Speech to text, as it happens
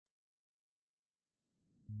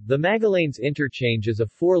The Magallanes Interchange is a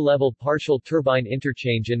four-level partial turbine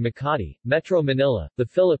interchange in Makati, Metro Manila, the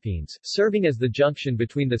Philippines, serving as the junction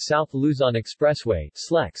between the South Luzon Expressway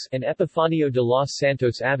 (SLEX) and Epifanio de los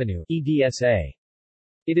Santos Avenue (EDSA).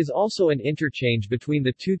 It is also an interchange between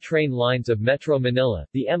the two train lines of Metro Manila,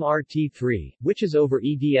 the MRT-3, which is over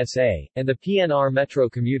EDSA, and the PNR Metro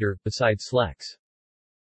commuter, beside SLEX.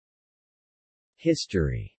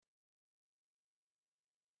 History.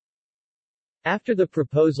 After the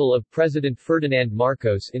proposal of President Ferdinand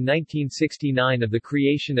Marcos in 1969 of the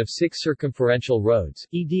creation of 6 circumferential roads,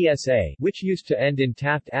 EDSA, which used to end in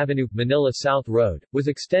Taft Avenue, Manila South Road, was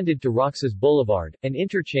extended to Roxas Boulevard, an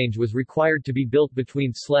interchange was required to be built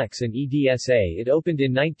between SLEX and EDSA. It opened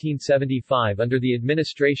in 1975 under the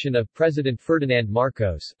administration of President Ferdinand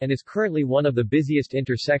Marcos, and is currently one of the busiest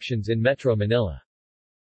intersections in Metro Manila.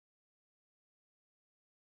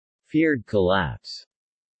 Feared collapse.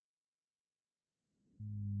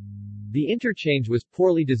 The interchange was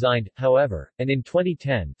poorly designed, however, and in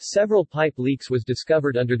 2010, several pipe leaks was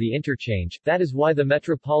discovered under the interchange. That is why the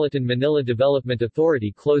Metropolitan Manila Development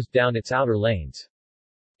Authority closed down its outer lanes.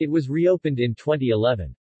 It was reopened in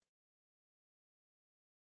 2011.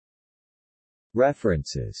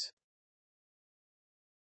 References.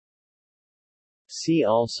 See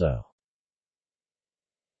also: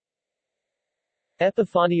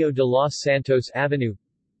 Epifanio de los Santos Avenue,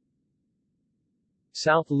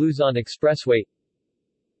 South Luzon Expressway,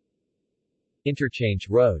 Interchange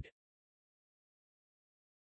Road.